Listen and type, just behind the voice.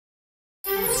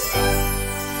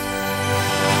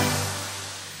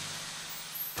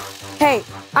Hey,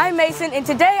 I'm Mason, and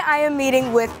today I am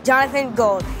meeting with Jonathan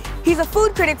Gold. He's a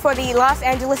food critic for the Los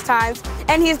Angeles Times,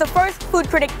 and he's the first food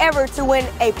critic ever to win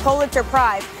a Pulitzer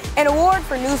Prize, an award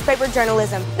for newspaper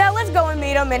journalism. Now let's go and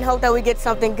meet him and hope that we get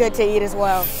something good to eat as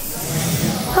well.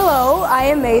 Hello, I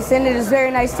am Mason. It is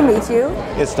very nice to meet you.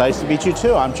 It's nice to meet you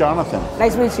too. I'm Jonathan.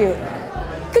 Nice to meet you.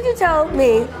 Could you tell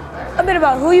me a bit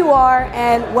about who you are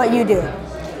and what you do?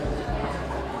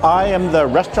 I am the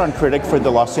restaurant critic for the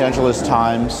Los Angeles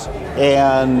Times,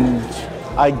 and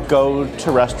I go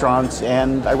to restaurants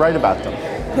and I write about them.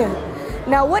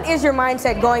 Now, what is your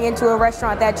mindset going into a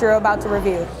restaurant that you're about to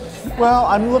review? Well,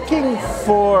 I'm looking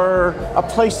for a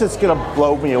place that's going to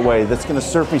blow me away, that's going to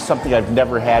serve me something I've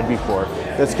never had before,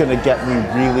 that's going to get me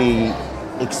really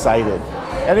excited.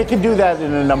 And it can do that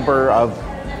in a number of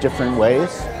different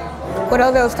ways. What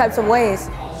are those types of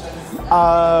ways?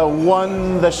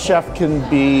 One, the chef can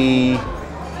be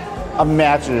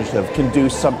imaginative, can do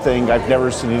something I've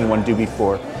never seen anyone do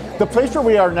before. The place where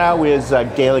we are now is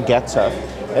Galaguetza,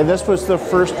 and this was the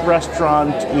first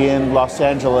restaurant in Los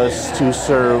Angeles to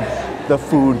serve the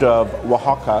food of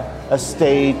Oaxaca, a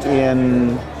state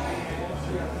in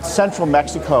central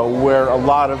Mexico where a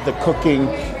lot of the cooking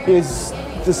is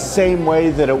the same way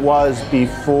that it was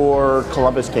before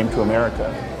Columbus came to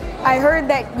America. I heard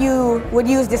that you would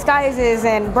use disguises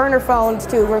and burner phones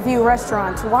to review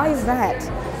restaurants. Why is that?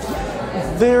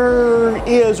 There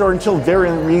is, or until very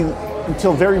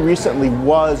recently,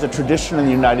 was a tradition in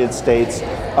the United States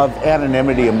of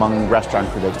anonymity among restaurant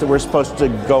critics, that we're supposed to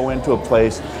go into a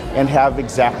place and have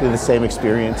exactly the same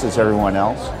experience as everyone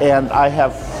else. And I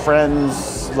have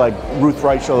friends like Ruth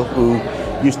Reichel, who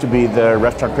used to be the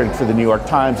restaurant critic for the New York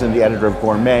Times and the editor of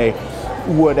Gourmet,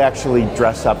 would actually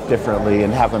dress up differently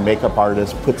and have a makeup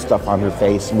artist put stuff on her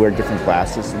face and wear different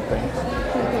glasses and things.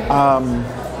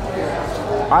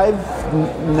 I've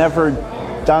never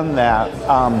done that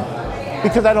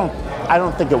because I don't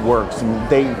think it works. And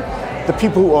the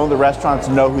people who own the restaurants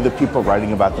know who the people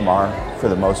writing about them are for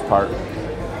the most part.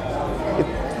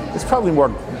 It's probably more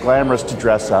glamorous to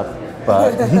dress up,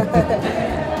 but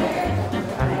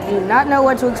I do not know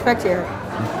what to expect here.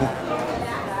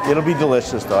 It'll be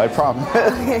delicious, though, I promise. How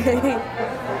you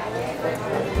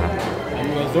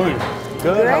guys doing?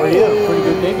 Good. How are you? Pretty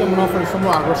good day. I'm gonna offer some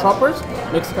grasshoppers,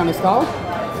 Mexican style.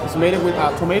 It's made with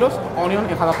tomatoes, onion,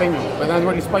 and jalapeno, but that's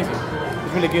really spicy.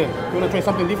 It's really good. You wanna try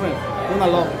something different? You're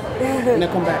gonna love it. And then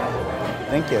come back.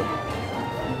 Thank you.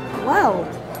 Wow.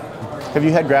 Have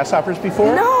you had grasshoppers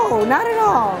before? No, not at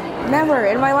all. Never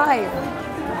in my life.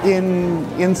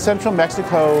 In central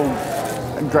Mexico,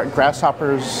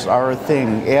 grasshoppers are a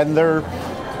thing, and they're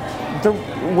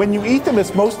when you eat them,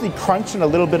 it's mostly crunch and a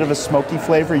little bit of a smoky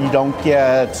flavor. You don't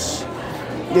get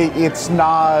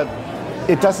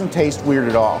it doesn't taste weird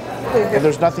at all, and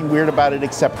there's nothing weird about it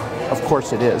except, of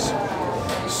course, it is.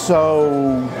 So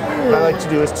what I like to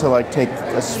do is to take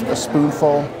a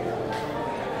spoonful.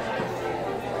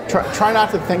 Try not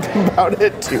to think about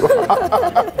it too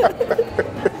hard.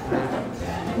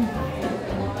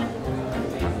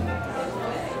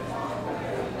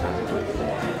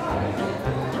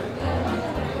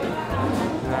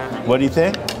 What do you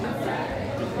think?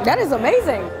 That is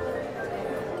amazing.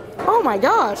 Oh my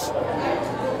gosh.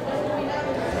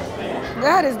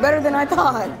 That is better than I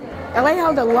thought. I like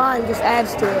how the lime just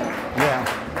adds to it. Yeah.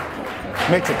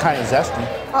 Makes it kind of zesty.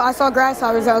 Oh, I saw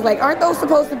grasshoppers. I was like, aren't those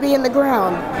supposed to be in the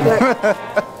ground? But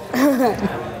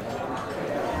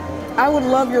I would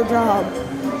love your job.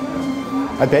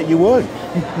 I bet you would.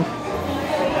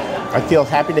 I feel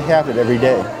happy to have it every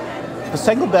day. The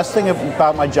single best thing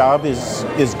about my job is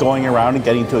going around and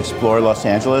getting to explore Los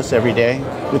Angeles every day.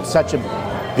 It's such a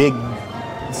big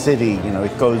city,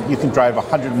 you can drive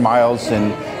 100 miles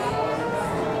in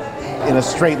a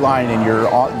straight line and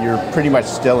you're pretty much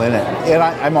still in it. And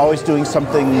I'm always doing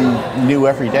something new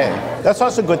every day. That's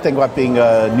also a good thing about being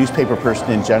a newspaper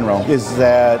person in general, is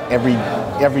that every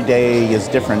day is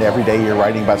different. Every day you're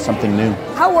writing about something new.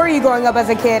 How were you growing up as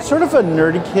a kid? Sort of a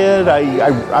nerdy kid.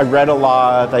 I read a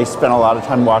lot. I spent a lot of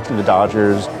time watching the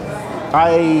Dodgers.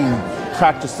 I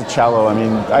practiced the cello. I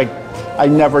mean, I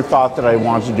never thought that I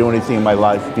wanted to do anything in my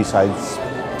life besides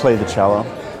play the cello.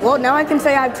 Well, now I can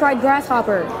say I've tried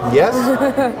grasshopper. Yes?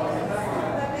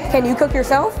 Can you cook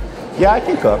yourself? Yeah, I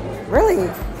can cook. Really?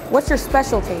 What's your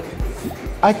specialty?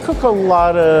 I cook a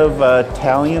lot of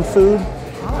Italian food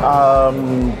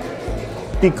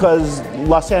because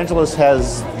Los Angeles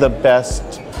has the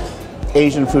best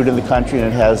Asian food in the country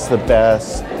and it has the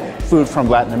best food from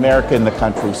Latin America in the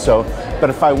country. So,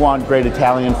 but if I want great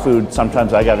Italian food,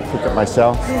 sometimes I got to cook it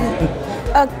myself.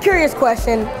 A curious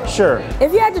question. Sure.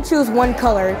 If you had to choose one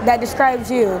color that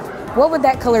describes you, what would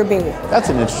that color be? That's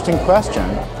an interesting question.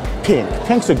 Pink.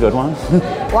 Pink's a good one.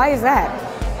 Why is that?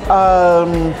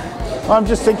 I'm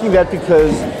just thinking that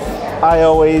because I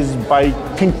always buy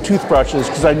pink toothbrushes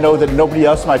because I know that nobody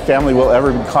else in my family will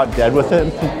ever be caught dead with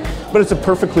it. But it's a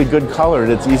perfectly good color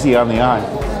and it's easy on the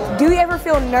eye. Do you ever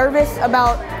feel nervous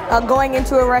about going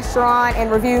into a restaurant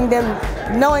and reviewing them,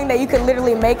 knowing that you could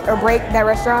literally make or break that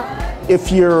restaurant?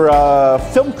 If you're a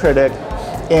film critic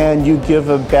and you give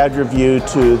a bad review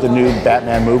to the new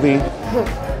Batman movie,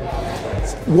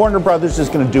 Warner Brothers is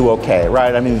going to do okay,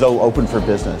 right? I mean, they'll open for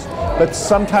business. But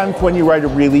sometimes when you write a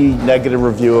really negative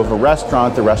review of a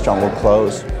restaurant, the restaurant will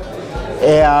close.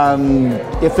 And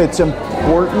if it's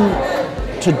important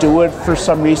to do it for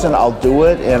some reason, I'll do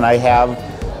it. And I have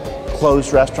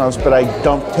closed restaurants, but I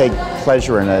don't take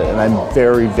pleasure in it. And I'm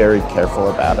very, very careful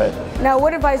about it. Now,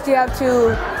 what advice do you have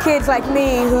to kids like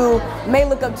me who may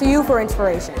look up to you for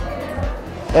inspiration?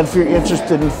 And if you're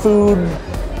interested in food,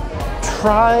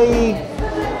 try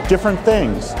different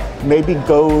things. Maybe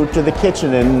go to the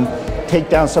kitchen and take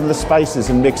down some of the spices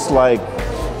and mix like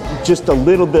just a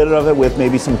little bit of it with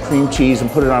maybe some cream cheese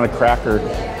and put it on a cracker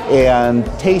and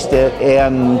taste it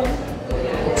and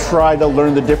try to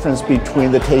learn the difference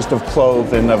between the taste of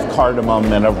clove and of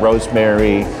cardamom and of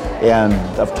rosemary and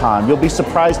of thyme. You'll be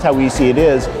surprised how easy it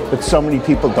is, but so many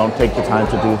people don't take the time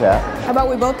to do that. How about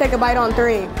we both take a bite on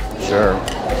 3? Sure.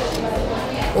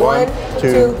 1,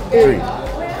 2, 3.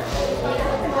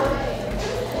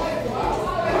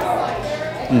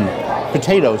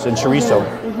 Potatoes and chorizo.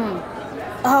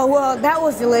 Oh, well, that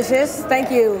was delicious.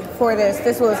 Thank you for this.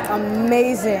 This was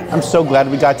amazing. I'm so glad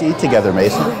we got to eat together,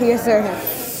 Mason. Yes, sir.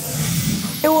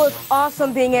 It was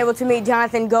awesome being able to meet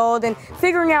Jonathan Gold and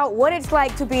figuring out what it's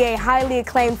like to be a highly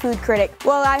acclaimed food critic.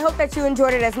 Well, I hope that you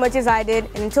enjoyed it as much as I did.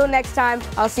 And until next time,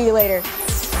 I'll see you later.